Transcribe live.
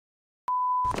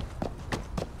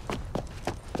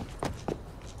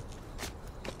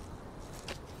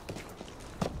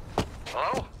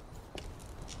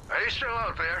still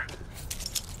out there?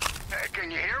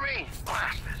 Can you hear me?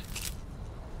 Blast it.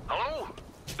 Hello?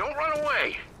 Don't run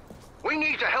away. We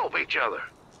need to help each other.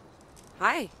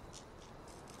 Hi.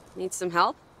 Need some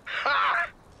help? Ha!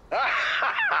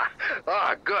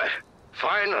 Ah, good.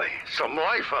 Finally, some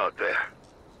life out there.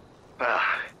 Well,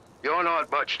 you're not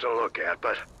much to look at,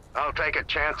 but I'll take a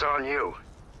chance on you.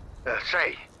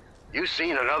 Say, you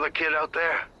seen another kid out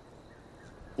there?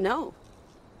 No.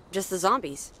 Just the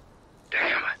zombies.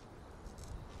 Damn it.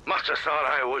 Must have thought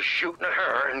I was shooting at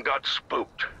her and got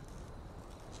spooked.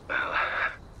 Well,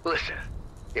 listen,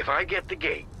 if I get the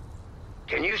gate,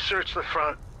 can you search the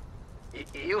front?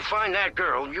 You find that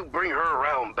girl, you bring her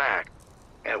around back,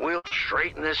 and we'll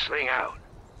straighten this thing out.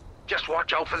 Just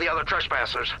watch out for the other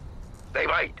trespassers. They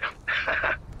bite.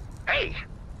 Hey,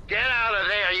 get out of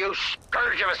there, you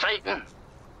scourge of Satan!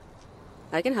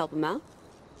 I can help him out.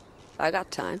 I got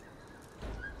time.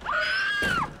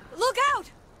 Look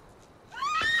out!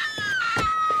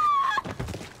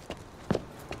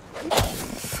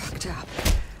 Fucked up.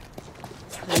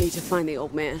 I need to find the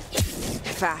old man.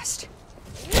 Fast.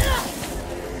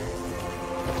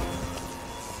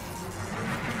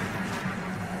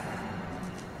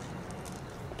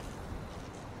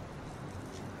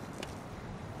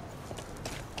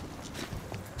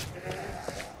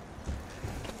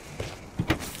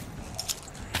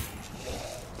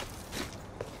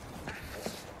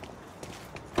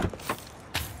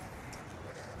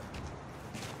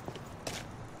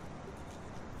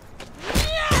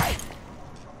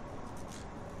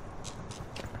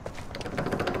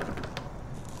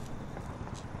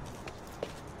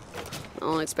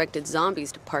 Unexpected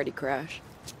zombies to party crash.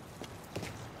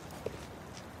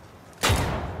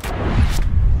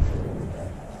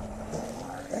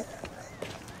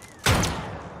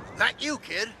 That you,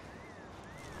 kid?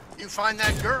 You find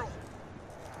that girl?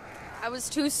 I was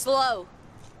too slow.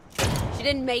 She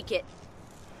didn't make it.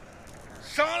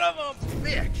 Son of a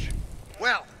bitch!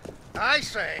 Well, I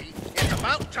say, it's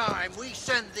about time we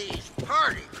send these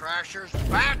party crashers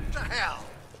back to hell.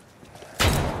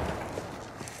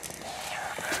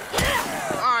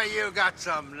 Oh, you got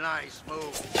some nice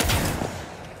moves.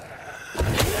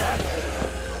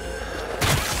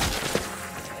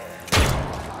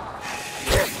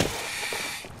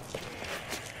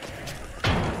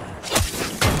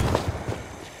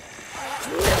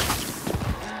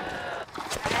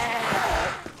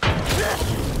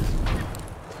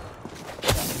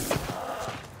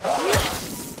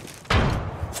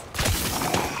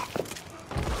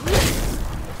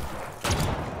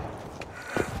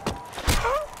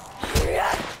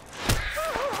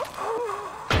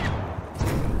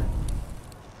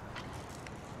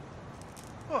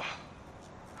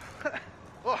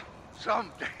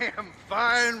 Some damn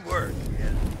fine work,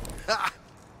 kid.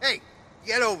 Hey,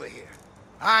 get over here.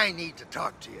 I need to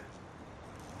talk to you.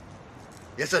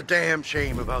 It's a damn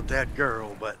shame about that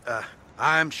girl, but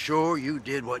I'm sure you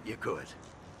did what you could.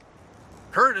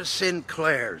 Curtis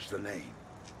Sinclair's the name.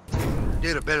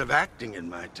 Did a bit of acting in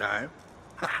my time.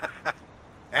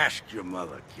 Ask your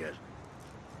mother, kid.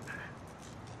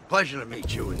 Pleasure to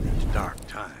meet you in these dark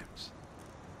times.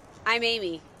 I'm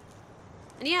Amy.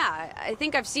 And yeah, I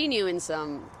think I've seen you in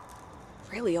some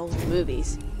really old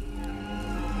movies.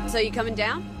 So you coming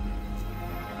down?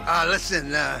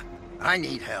 Listen, I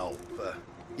need help.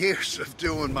 Years of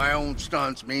doing my own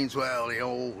stunts means, well, the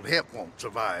old hip won't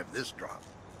survive this drop.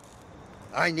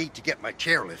 I need to get my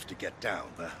chairlift to get down,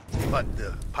 but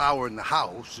the power in the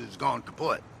house is gone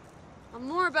kaput. I'm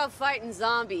more about fighting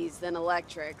zombies than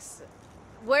electrics.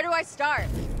 Where do I start?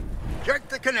 Check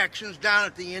the connections down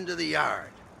at the end of the yard.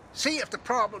 See if the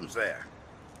problem's there.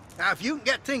 Now, if you can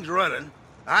get things running,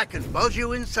 I can buzz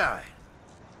you inside.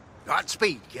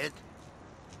 Godspeed, kid.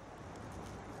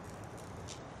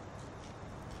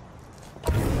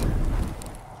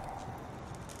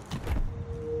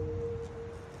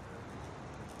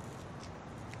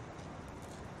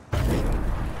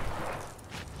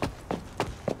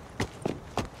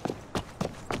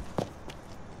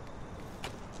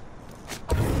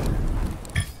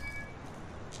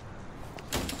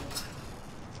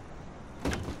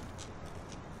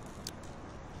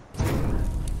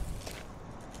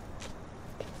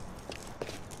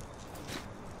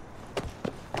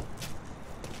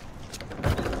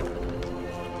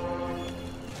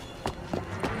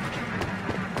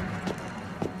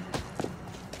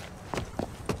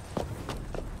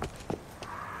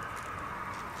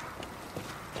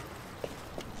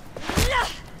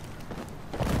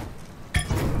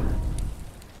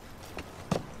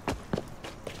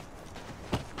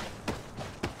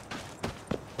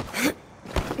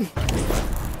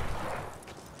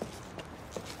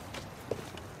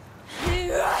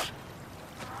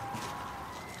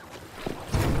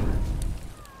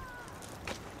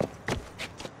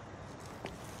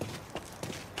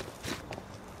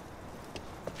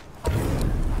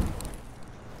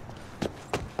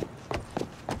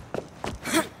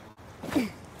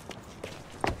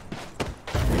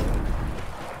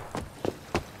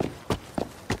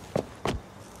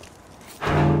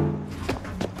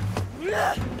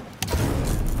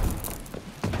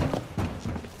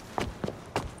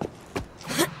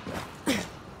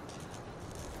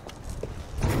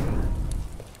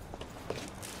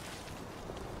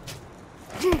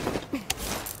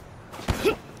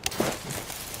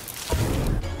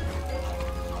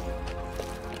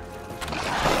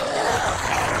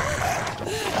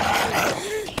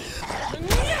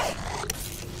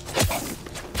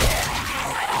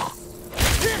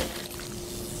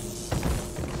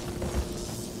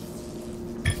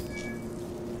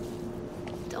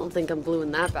 don't think I'm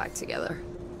gluing that back together.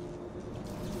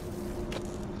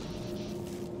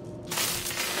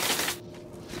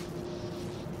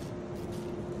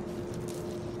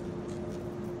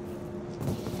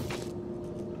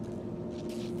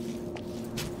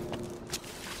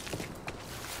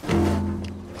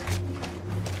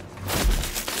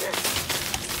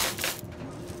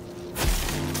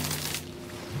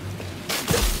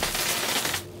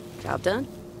 Job done?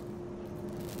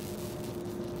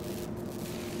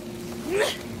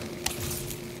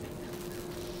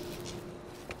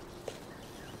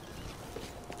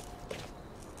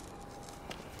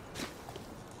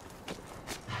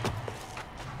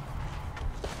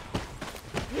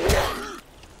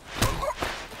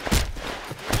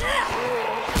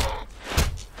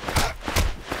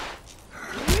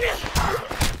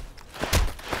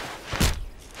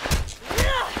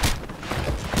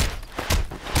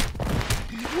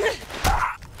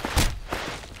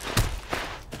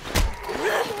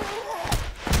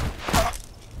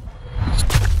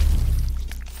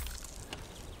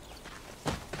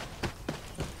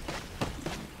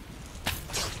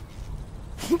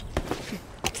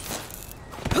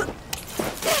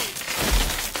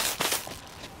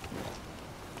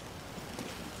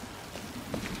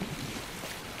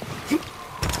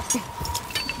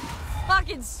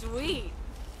 Fucking sweet.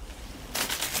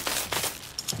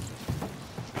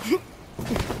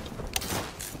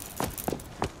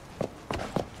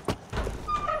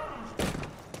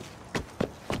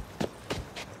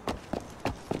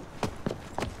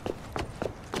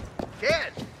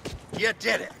 Kid, you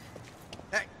did it.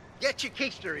 Hey, get your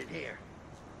keister in here.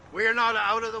 We're not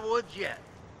out of the woods yet.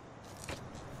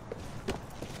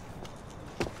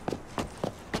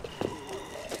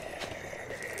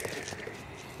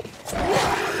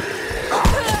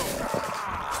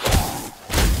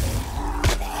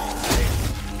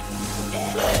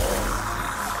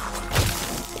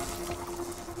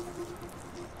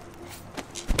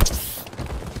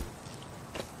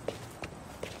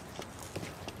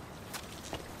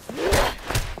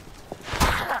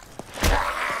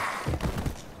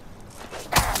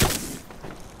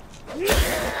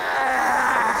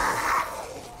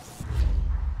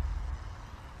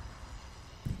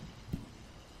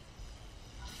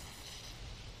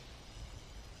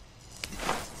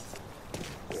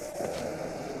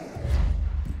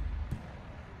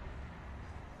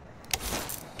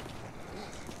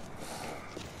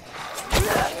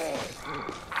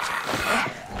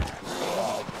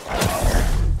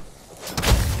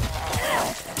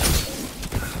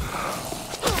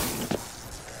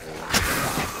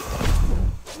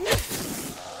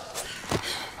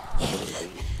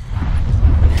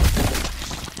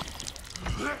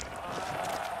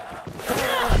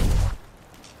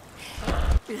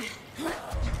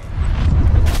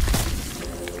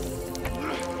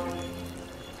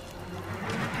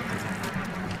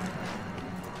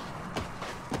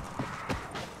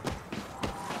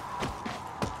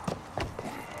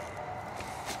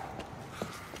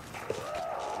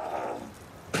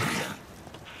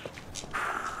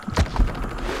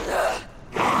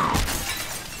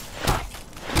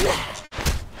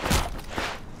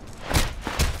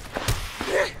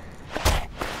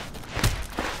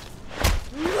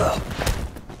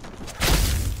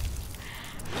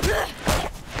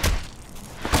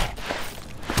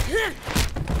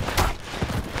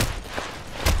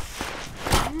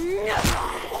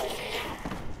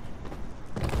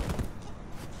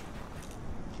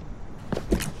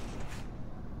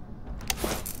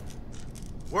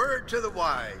 Word to the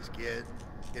wise, kid.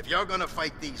 If you're gonna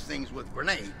fight these things with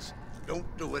grenades, don't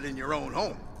do it in your own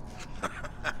home.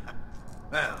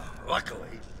 Well,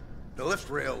 luckily, the lift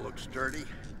rail looks sturdy.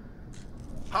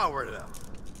 Power it up,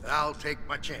 and I'll take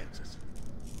my chances.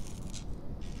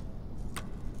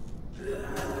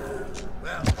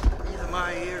 Well, either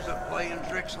my ears are playing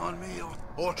tricks on me,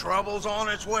 or trouble's on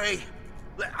its way.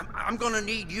 I'm gonna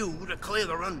need you to clear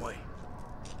the runway.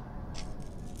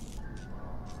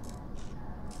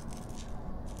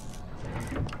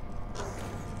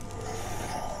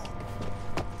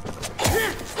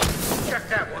 Check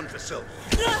that one for silver.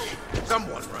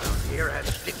 Someone around here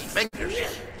has sticky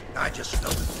fingers. I just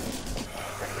smelled it.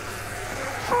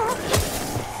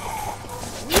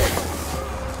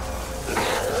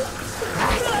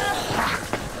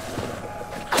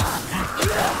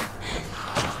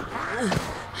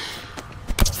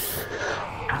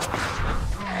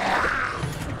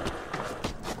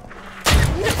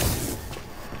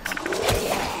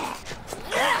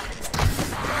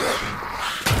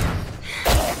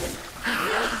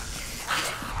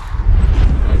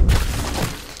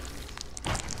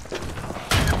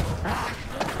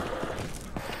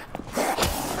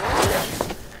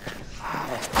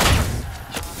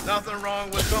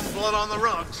 it on the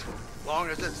rugs, as long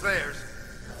as it's theirs.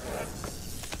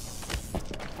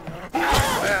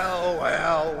 Well,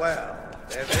 well, well.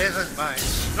 If it isn't my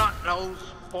snot-nosed,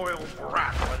 spoiled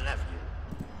brat of a nephew.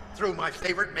 Threw my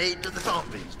favorite maid to the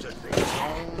zombies to their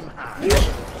own hide.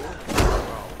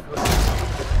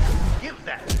 Oh, give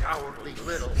that cowardly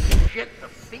little shit the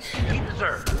feet he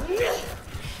deserves.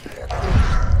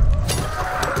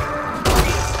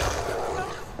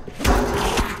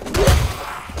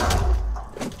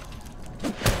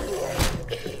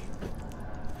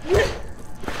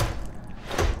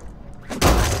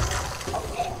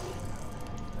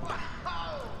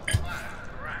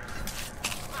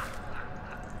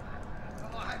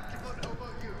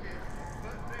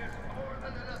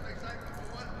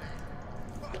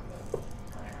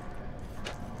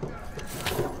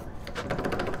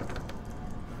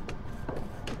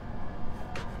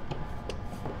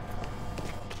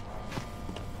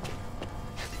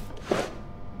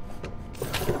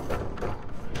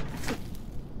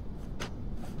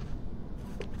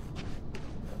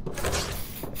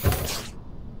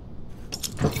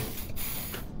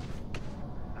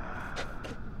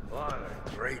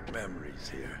 Great memories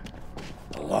here.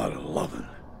 A lot of loving.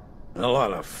 And a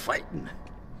lot of fighting.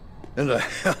 And a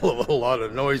hell of a lot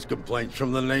of noise complaints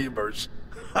from the neighbors.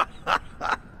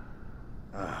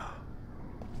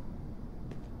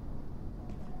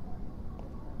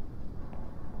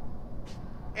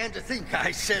 And to think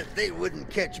I said they wouldn't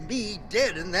catch me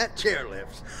dead in that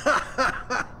chairlift.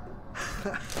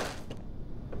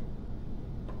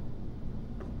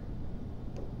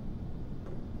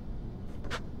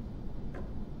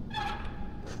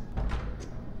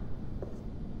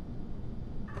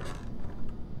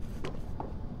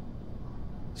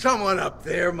 Someone up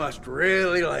there must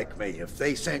really like me if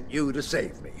they sent you to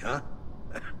save me, huh?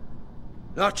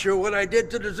 Not sure what I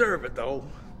did to deserve it, though.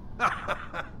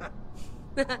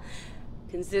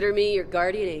 Consider me your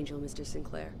guardian angel, Mr.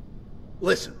 Sinclair.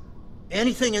 Listen,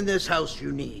 anything in this house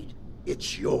you need,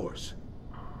 it's yours.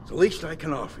 It's the least I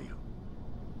can offer you.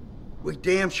 We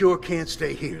damn sure can't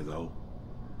stay here, though.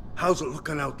 How's it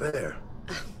looking out there?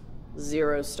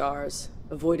 0 stars.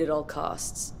 Avoid at all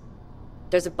costs.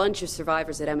 There's a bunch of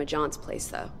survivors at Emma John's place,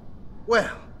 though.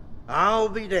 Well, I'll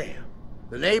be damned.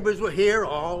 The neighbors were here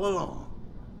all along.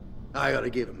 I ought to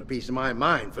give him a piece of my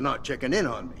mind for not checking in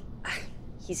on me.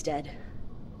 He's dead.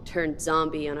 Turned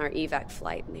zombie on our evac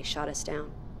flight, and they shot us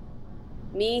down.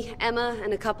 Me, Emma,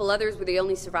 and a couple others were the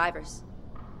only survivors.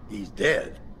 He's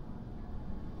dead.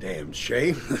 Damn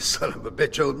shame. The son of a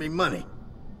bitch owed me money.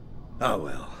 Oh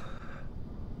well.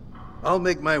 I'll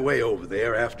make my way over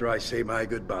there after I say my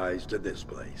goodbyes to this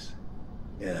place.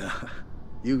 Yeah,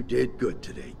 you did good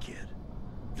today, kid.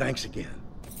 Thanks again.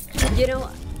 You know,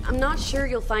 I'm not sure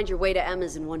you'll find your way to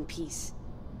Emma's in one piece.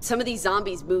 Some of these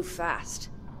zombies move fast.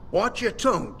 Watch your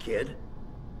tone, kid.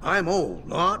 I'm old,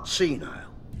 not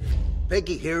senile.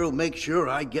 Peggy here will make sure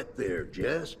I get there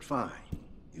just fine.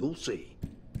 You'll see.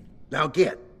 Now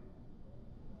get.